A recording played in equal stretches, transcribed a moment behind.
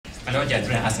My Lord Judge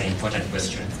asked an important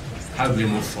question. How do we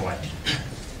move forward?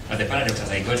 Now the paradox as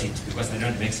I got it, because I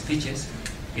don't make speeches,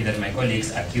 is that my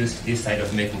colleagues accused this side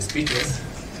of making speeches,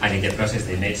 and in the process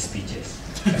they made speeches.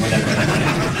 But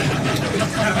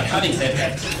having said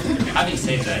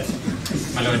that,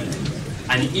 my Lord,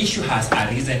 an issue has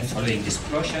arisen following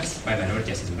disclosures by my Lord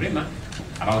Justice Mrima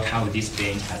about how this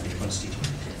bench has been constituted.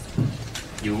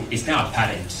 It's now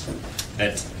apparent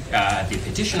that the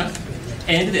petitioner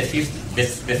and the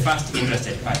first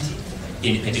interested party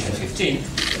in petition 15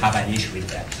 have an issue with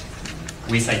that.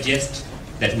 We suggest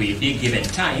that we be given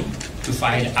time to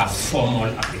file a formal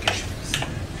application.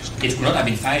 It could not have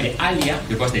been filed earlier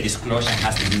because the disclosure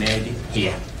has been made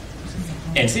here.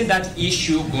 And since that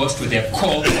issue goes to the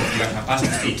core of your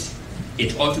capacity seat,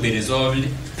 it ought to be resolved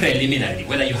preliminarily.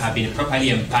 Whether you have been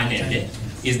properly empaneled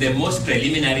is the most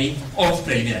preliminary of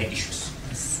preliminary issues.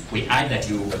 We add that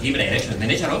you give direction in the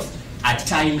nature of a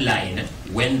timeline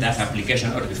when that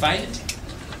application ought to be filed,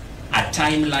 a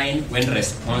timeline when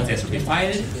responses will be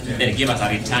filed, then give us a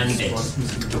return date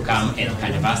to come and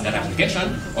canvass that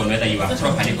application on whether you are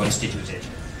properly constituted.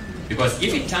 Because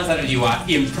if it turns out that you are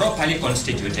improperly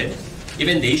constituted,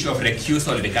 even the issue of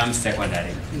recusal becomes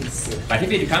secondary. But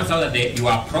if it comes out that you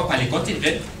are properly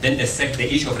constituted, then the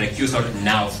issue of recusal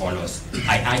now follows.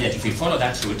 I urge that if we follow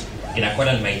that route, in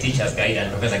accordance with my teacher's guide and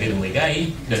Professor Gil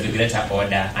Muigai, there will be greater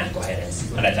order and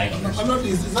coherence. And I thank you.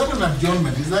 Is that an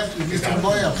adjournment? Is that Mr.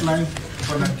 Ongoya applying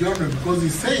for an adjournment? Because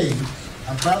he's saying,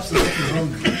 and perhaps it's wrong,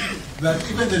 that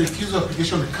even the recusal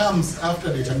application comes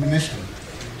after the termination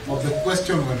of the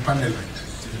question on panelment.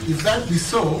 If that be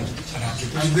so,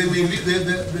 and they may leave,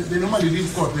 they normally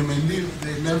leave court, they may leave,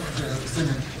 they left the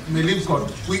Senate, may leave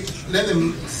court, we let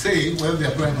them say whether they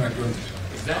are applying for an adjournment.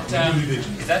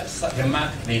 Is that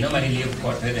remark, they normally leave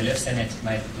court where the left Senate,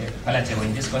 palatable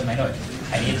in this court, my Lord?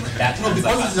 I need that. No,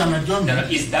 because it's an adjournment. No,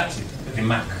 is that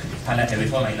remark palatable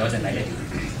for my Lord and my Lady?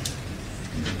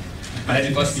 But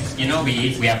because, you know,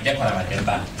 we have decorum at the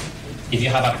bar. If you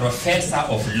have a professor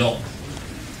of law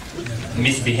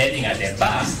misbehaving at the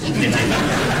bar, then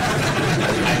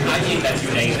I'm urging that you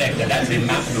direct that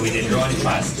remark to be withdrawn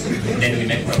first, then we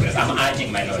make progress. I'm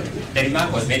urging, my Lord. The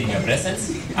remark was made in your presence.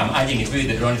 I'm urging it to be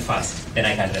withdrawn first, then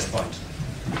I can respond.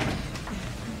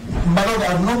 My Lord, I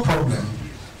have no problem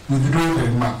with withdrawing the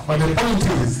remark, but the point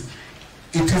is,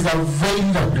 it is a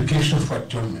vague application for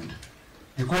adjournment.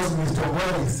 Because Mr.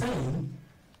 Ongoya is saying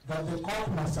that the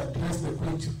court must address the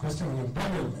question of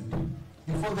empanelment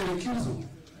before the recusal.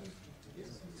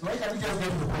 So why can't we just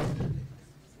get to the point?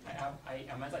 I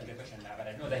answered the question now, but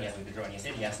I know that he has withdrawn. He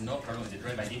said he has no problem with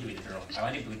withdrawing, but he did withdraw. I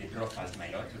want him to withdraw first, my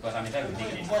Lord, because I'm entitled to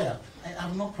dignity. I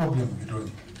have no problem with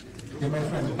withdrawing. Okay, my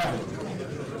friend, no, I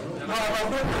have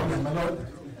no problem, my Lord.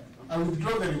 I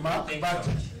withdraw the remark, but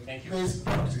there is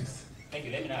practice. Thank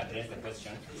you. Let me now address the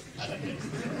question as addressed.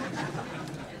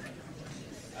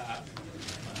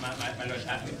 My Lord,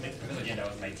 Professor Ojienda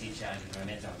was my teacher and my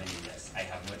mentor of many years. I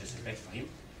have no disrespect for him.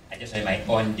 I just have my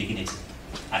own dignity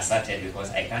asserted because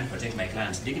I can't protect my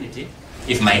client's dignity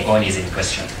if my own is in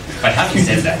question. But having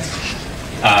said that,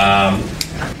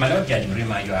 my Lord Judge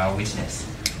Mrima, you are a witness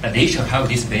that the issue of how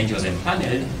this bench was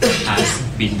empaneled has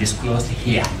been disclosed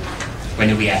here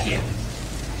when we are here.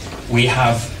 We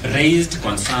have raised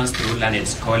concerns through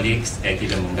learned colleagues,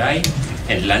 Gile Mungai,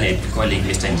 and learned colleague,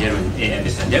 Mr.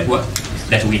 Njegwa,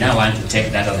 that we now want to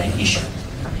take that as an issue.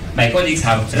 My colleagues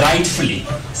have rightfully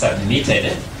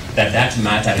submitted that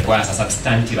matter requires a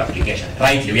substantive application.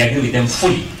 Rightly, we agree with them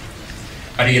fully.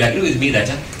 But you'll agree with me that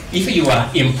if you are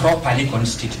improperly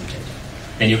constituted,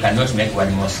 then you cannot make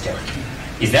one more step.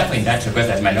 It's therefore in that request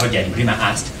that my Lord Judge Mrima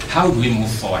asked, how do we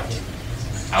move forward?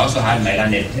 I also had my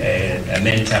learned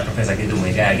mentor, Professor Gil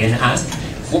Muigai, again ask,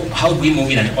 how do we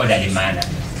move in an orderly manner?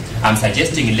 I'm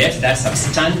suggesting let that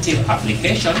substantive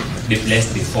application be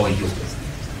placed before you.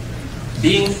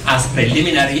 Being as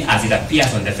preliminary as it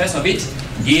appears on the face of it,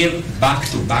 give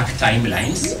back-to-back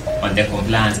timelines on the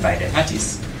compliance by the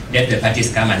parties. Let the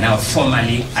parties come and now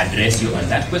formally address you on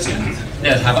that question.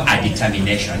 Let us have a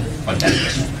determination on that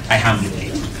question. I humbly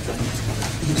plead.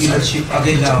 Leadership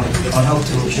again on how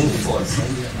to move forward.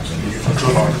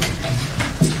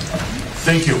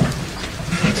 Thank you.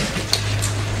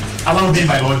 Allow me,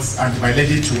 my lords and my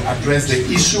lady, to address the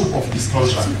issue of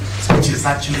disclosure, which is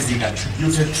actually being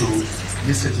attributed to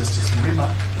Mr. Justice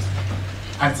Mrima.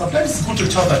 And sometimes it's good to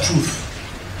tell the truth,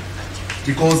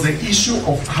 because the issue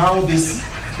of how this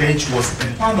bench was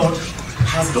empaneled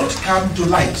has not come to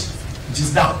light, which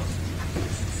is now.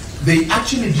 They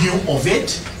actually knew of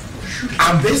it,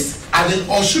 and this,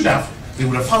 or should have, they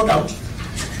would have found out.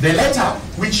 The letter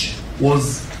which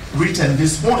was written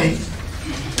this morning,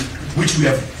 which we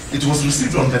have it was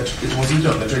received on the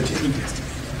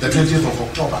 20th, the 20th of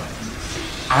October,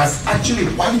 as actually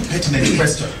one pertinent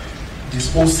question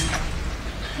disposed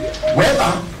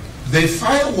whether the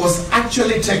file was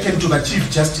actually taken to the Chief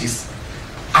Justice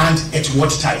and at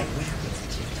what time.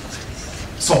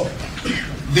 So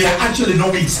they are actually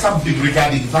knowing something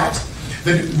regarding that.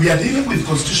 Then we are dealing with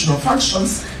constitutional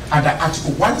functions under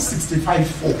Article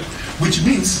 165(4), which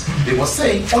means they were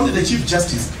saying only the Chief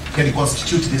Justice can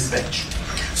constitute this bench.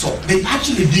 So they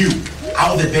actually knew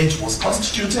how the bench was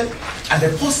constituted,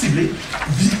 and possibly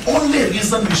the only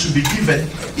reason we should be given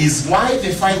is why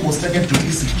the file was taken to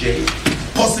ECJ,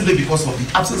 possibly because of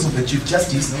the absence of the Chief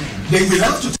Justice. They will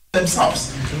have to tell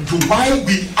themselves to why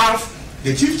we have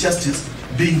the Chief Justice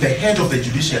being the head of the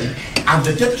judiciary and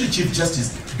the Deputy Chief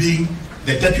Justice being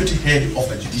the deputy head of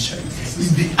the judiciary.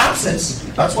 In the absence,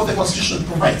 that's what the Constitution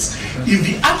provides. In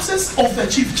the absence of the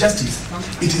Chief Justice,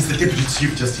 it is the Deputy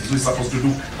Chief Justice who is supposed to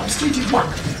do administrative work,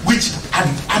 which,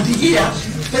 and here,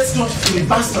 let's not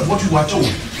filibuster what you are told.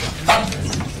 That,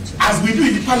 as we do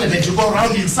in the Parliament, you go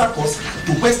around in circles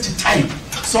to waste time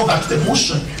so that the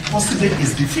motion possibly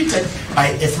is defeated by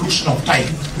a fraction of time,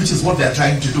 which is what they are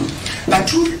trying to do. The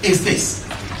truth is this: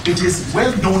 it is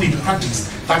well known in practice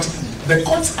that the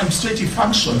court's administrative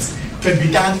functions can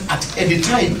be done at any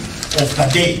time of the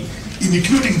day,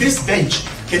 including this bench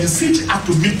can sit up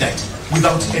to midnight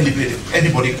without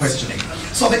anybody questioning.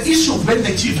 So the issue when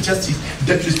the Chief Justice,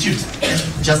 Deputy Chief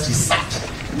Justice sat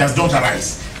does not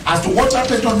arise. As to what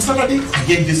happened on Saturday,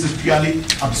 again, this is purely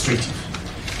administrative.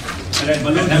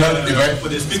 My Lord, for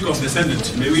the Speaker of the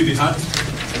Senate, may we be heard?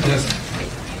 Yes.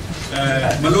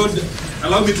 My Lord,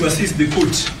 allow me to assist the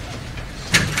court.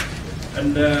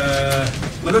 And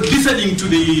my Lord, listening to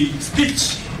the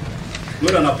speech,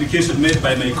 not an application made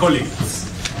by my colleagues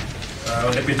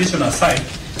on the petitioner side,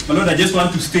 my Lord, I just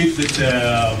want to state that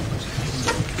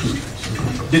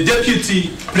the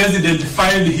Deputy President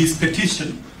filed his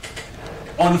petition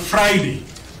on Friday.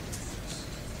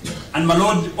 And my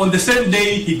Lord, on the same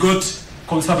day, he got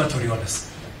conservatory orders.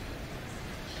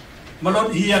 My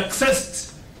Lord, he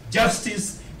accessed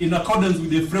justice in accordance with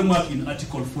the framework in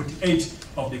Article 48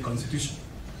 of the Constitution.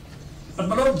 But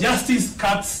my Lord, justice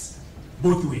cuts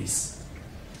both ways.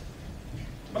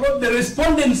 My Lord, the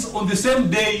respondents on the same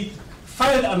day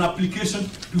filed an application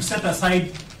to set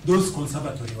aside those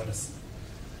conservatory orders.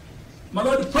 My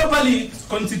Lord, properly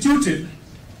constituted,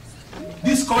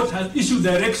 this court has issued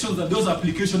directions that those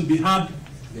applications be heard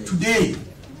today.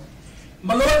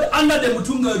 My Lord, under the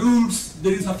Mutunga rules,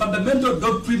 there is a fundamental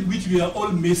doctrine which we are all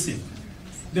missing.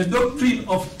 The doctrine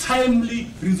of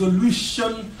timely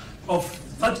resolution of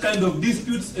such kind of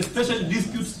disputes, especially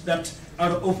disputes that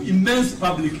are of immense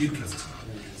public interest.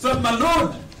 So, my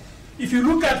Lord, if you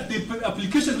look at the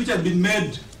application which has been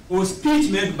made, or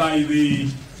speech made by the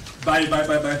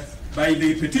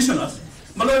petitioners,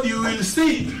 my Lord, you will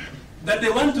see that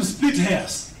they want to split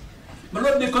hairs. My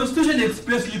Lord, the Constitution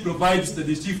expressly provides that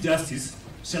the Chief Justice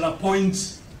shall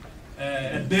appoint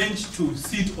a bench to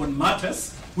sit on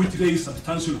matters which raise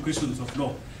substantial questions of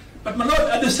law. But my Lord,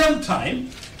 at the same time,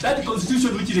 that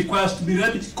Constitution which requires to be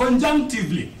read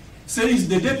conjunctively says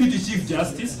the Deputy Chief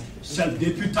Justice shall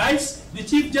deputize the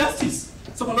Chief Justice.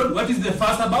 So my Lord, what is the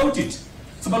fuss about it?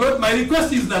 So my Lord, my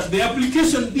request is that the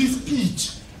application, this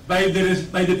speech by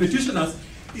the petitioners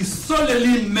is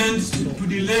solely meant to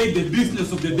delay the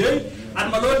business of the day.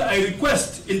 And my Lord, I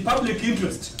request in public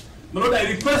interest, my Lord,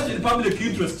 I request in public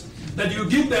interest that you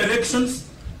give directions.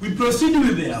 We proceed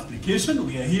with the application.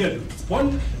 We are here to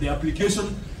respond the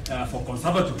application for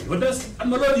conservatory orders. And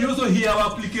my Lord, you also hear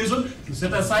our application to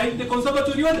set aside the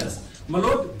conservatory orders. My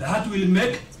Lord, that will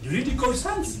make juridical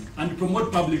sense and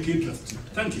promote public interest.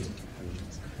 Thank you.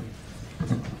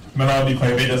 My Lord, if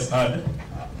I may just add,